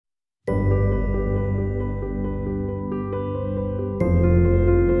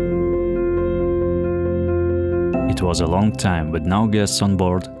It was a long time with no guests on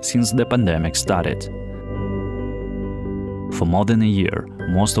board since the pandemic started. For more than a year,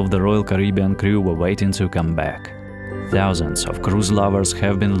 most of the Royal Caribbean crew were waiting to come back. Thousands of cruise lovers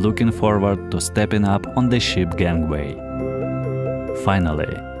have been looking forward to stepping up on the ship gangway.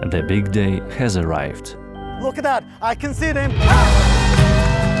 Finally, the big day has arrived. Look at that! I can see them!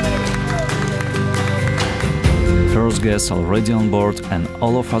 First guests already on board and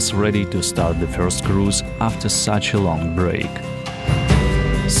all of us ready to start the first cruise after such a long break.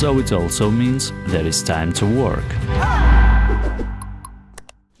 So it also means there is time to work.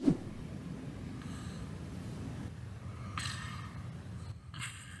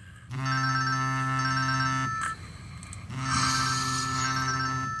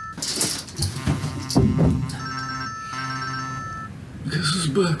 This is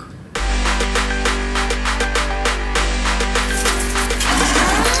back.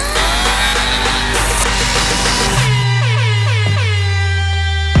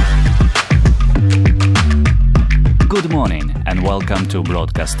 Good morning and welcome to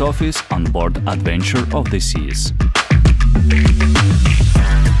Broadcast Office on board Adventure of the Seas.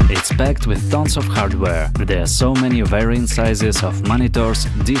 It's packed with tons of hardware. There are so many varying sizes of monitors,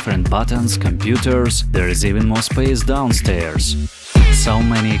 different buttons, computers, there is even more space downstairs. So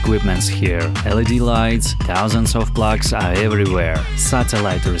many equipments here, LED lights, thousands of plugs are everywhere,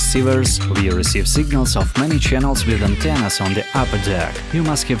 satellite receivers, we receive signals of many channels with antennas on the upper deck. You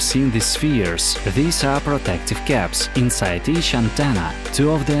must have seen these spheres. These are protective caps. Inside each antenna, 2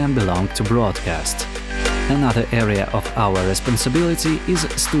 of them belong to broadcast. Another area of our responsibility is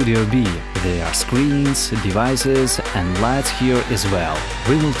Studio B. There are screens, devices and lights here as well.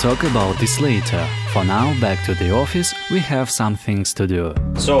 We will talk about this later. For now, back to the office, we have some things to do.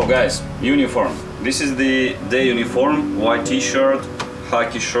 So guys, uniform. This is the day uniform, white t-shirt,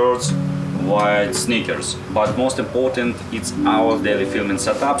 khaki shorts, white sneakers. But most important, it's our daily filming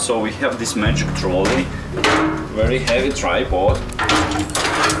setup. So we have this magic trolley, very heavy tripod.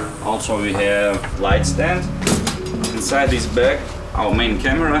 Also we have light stand. Inside this bag, our main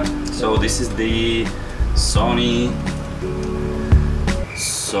camera. So this is the Sony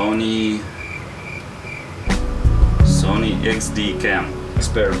XD cam.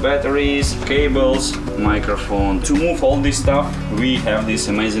 Spare batteries, cables, microphone. To move all this stuff, we have this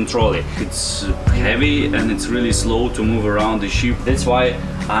amazing trolley. It's heavy and it's really slow to move around the ship. That's why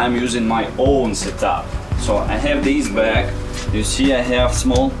I'm using my own setup. So I have this bag. You see I have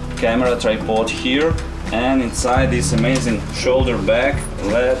small camera tripod here, and inside this amazing shoulder bag,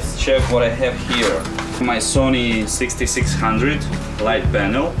 let's check what I have here. My Sony 6600 light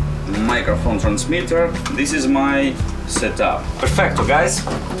panel, microphone transmitter. This is my setup. Perfecto, guys.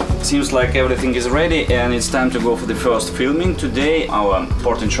 Seems like everything is ready and it's time to go for the first filming. Today our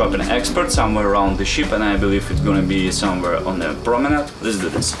port and shopping expert somewhere around the ship, and I believe it's gonna be somewhere on the promenade. Let's do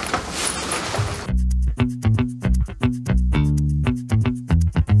this.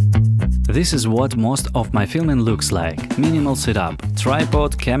 This is what most of my filming looks like. Minimal setup,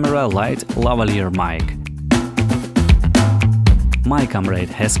 tripod, camera, light, lavalier mic. My comrade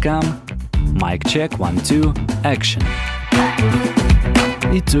has come. Mic check, 1, 2, action.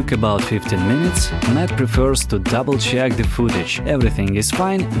 It took about 15 minutes. Matt prefers to double check the footage. Everything is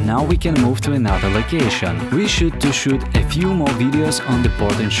fine, now we can move to another location. We should shoot a few more videos on the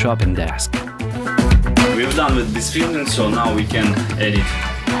port and shopping desk. We're done with this filming, so now we can edit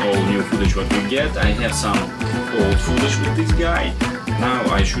all new footage what we get. I have some old footage with this guy. Now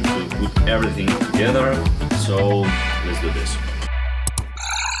I should put everything together, so let's do this.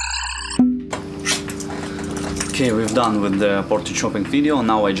 Okay, we've done with the port and shopping video.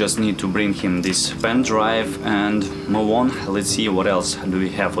 Now I just need to bring him this pen drive and move on. Let's see what else do we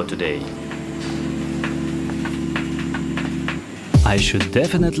have for today. I should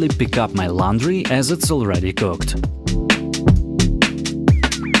definitely pick up my laundry as it's already cooked.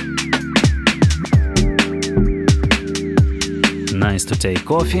 Nice to take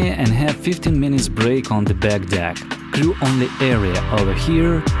coffee and have 15 minutes break on the back deck. Crew only area over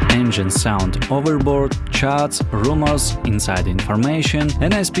here, engine sound overboard, charts, rumors, inside information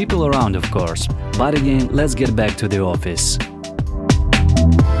and nice people around, of course. But again, let's get back to the office.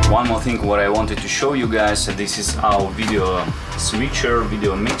 One more thing what I wanted to show you guys, this is our video switcher,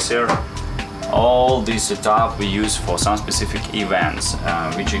 video mixer. All this setup we use for some specific events,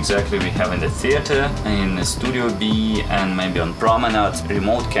 which exactly we have in the theater, in the Studio B and maybe on Promenade,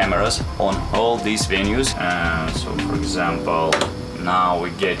 remote cameras on all these venues. So for example, now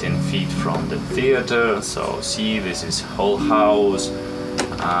we're getting feed from the theater, so see, this is whole house.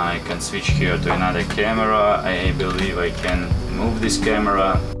 I can switch here to another camera. I believe I can move this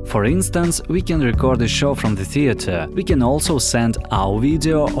camera. For instance, we can record a show from the theater. We can also send our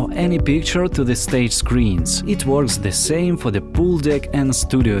video or any picture to the stage screens. It works the same for the pool deck and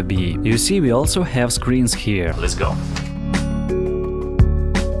Studio B. You see, we also have screens here. Let's go.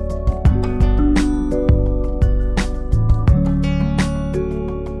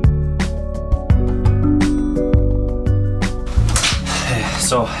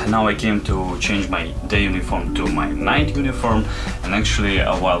 So now I came to change my day uniform to my night uniform, and actually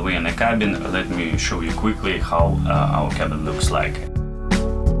while we're in the cabin, let me show you quickly how our cabin looks like.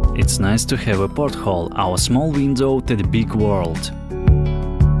 It's nice to have a porthole, our small window to the big world.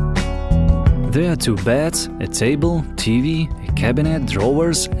 There are 2 beds, a table, TV, a cabinet,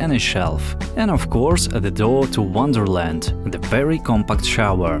 drawers and a shelf. And of course the door to Wonderland, the very compact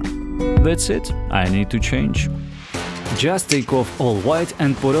shower. That's it, I need to change. Just take off all white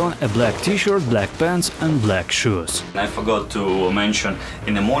and put on a black t-shirt, black pants and black shoes. I forgot to mention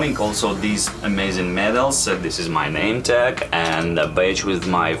in the morning also these amazing medals. This is my name tag and a badge with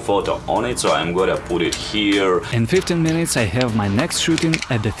my photo on it, so I'm gonna put it here. In 15 minutes I have my next shooting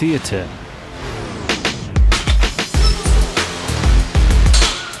at the theater.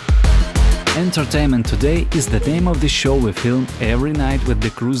 Entertainment Today is the name of the show we film every night with the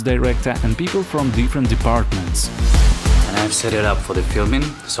cruise director and people from different departments. And I've set it up for the filming,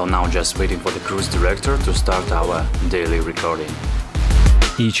 so now just waiting for the cruise director to start our daily recording.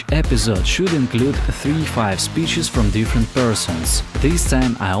 Each episode should include 3-5 speeches from different persons. This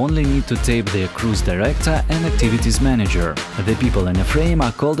time I only need to tape the cruise director and activities manager. The people in the frame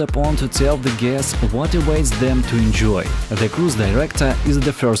are called upon to tell the guests what awaits them to enjoy. The cruise director is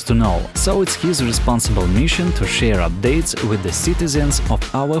the first to know, so it's his responsible mission to share updates with the citizens of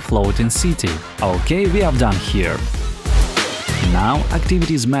our floating city. Okay, we are done here. Now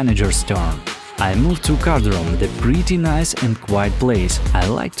activities manager's turn. I moved to card room, the pretty nice and quiet place. I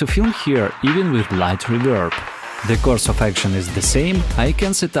like to film here, even with light reverb. The course of action is the same, I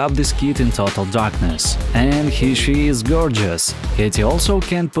can set up this kit in total darkness. And she is gorgeous. Katie also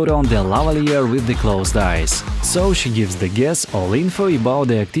can put on the lavalier with the closed eyes. So she gives the guests all info about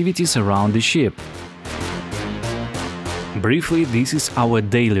the activities around the ship. Briefly, this is our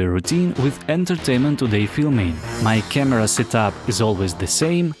daily routine with Entertainment Today filming. My camera setup is always the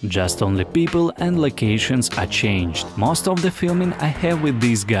same, just only people and locations are changed. Most of the filming I have with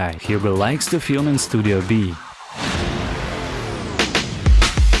this guy, he really likes to film in Studio B.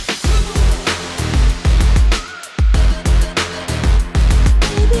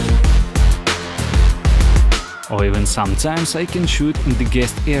 Or even sometimes I can shoot in the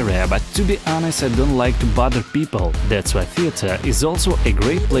guest area, but to be honest I don't like to bother people. That's why theater is also a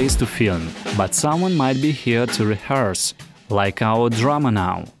great place to film. But someone might be here to rehearse, like our drummer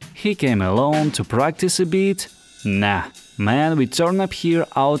now. He came alone to practice a bit. Nah, man, we turn up here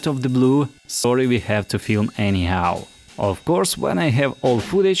out of the blue, sorry, we have to film anyhow. Of course, when I have all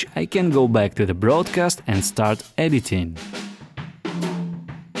footage I can go back to the broadcast and start editing.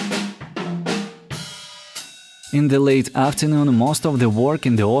 In the late afternoon, most of the work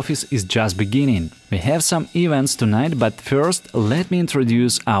in the office is just beginning. We have some events tonight, but first let me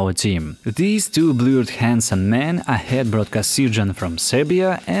introduce our team. These 2 blurred handsome men are head broadcast surgeon from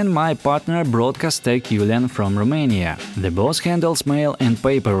Serbia and my partner broadcast tech Julian from Romania. The boss handles mail and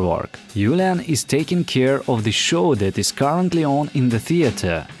paperwork. Julian is taking care of the show that is currently on in the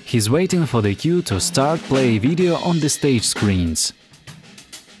theater. He's waiting for the cue to start play video on the stage screens.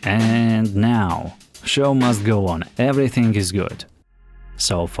 And now... show must go on, everything is good.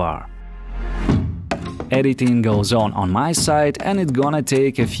 So far. Editing goes on my side and it's gonna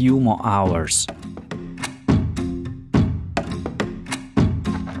take a few more hours.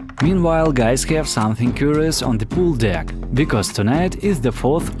 Meanwhile, guys have something curious on the pool deck, because tonight is the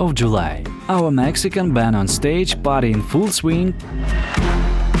 4th of July. Our Mexican band on stage, party in full swing.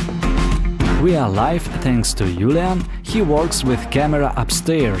 We are live thanks to Julian, he works with camera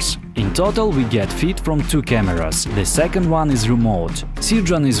upstairs. In total we get feed from 2 cameras, the second one is remote.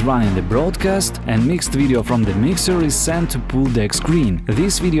 Sirjan is running the broadcast and mixed video from the mixer is sent to pool deck screen.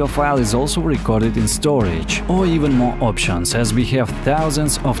 This video file is also recorded in storage. Or even more options, as we have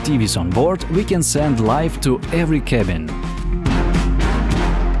thousands of TVs on board, we can send live to every cabin.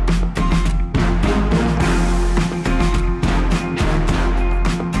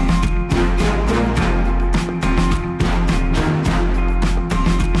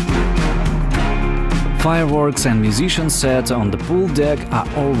 Fireworks and musician set on the pool deck are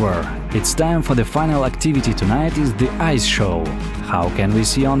over. It's time for the final activity tonight is the ice show. How can we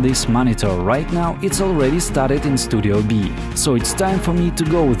see on this monitor right now? It's already started in Studio B, so it's time for me to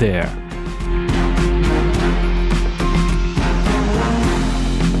go there.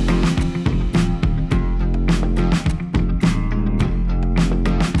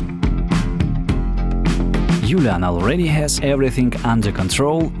 Julian already has everything under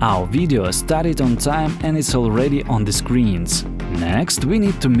control, our video started on time and it's already on the screens. Next, we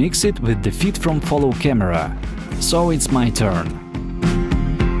need to mix it with the feed from follow camera. So it's my turn.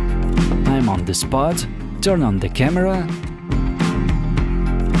 I'm on the spot, turn on the camera,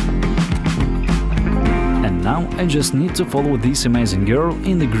 and now I just need to follow this amazing girl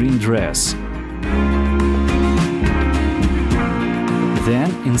in the green dress.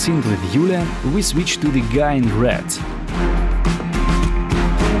 Then, in sync with Julian, we switch to the guy in red.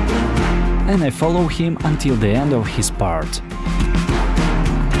 And I follow him until the end of his part.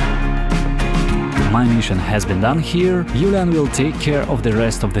 My mission has been done here, Julian will take care of the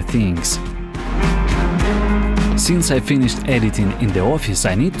rest of the things. Since I finished editing in the office,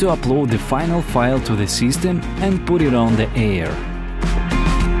 I need to upload the final file to the system and put it on the air.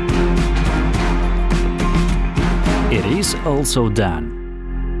 It is also done.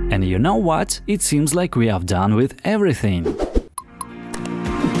 And you know what? It seems like we have done with everything.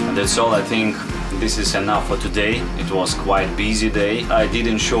 That's all. I think this is enough for today. It was quite busy day. I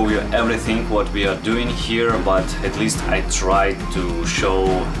didn't show you everything what we are doing here, but at least I tried to show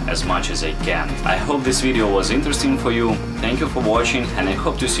as much as I can. I hope this video was interesting for you. Thank you for watching and I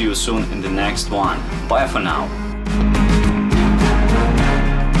hope to see you soon in the next one. Bye for now.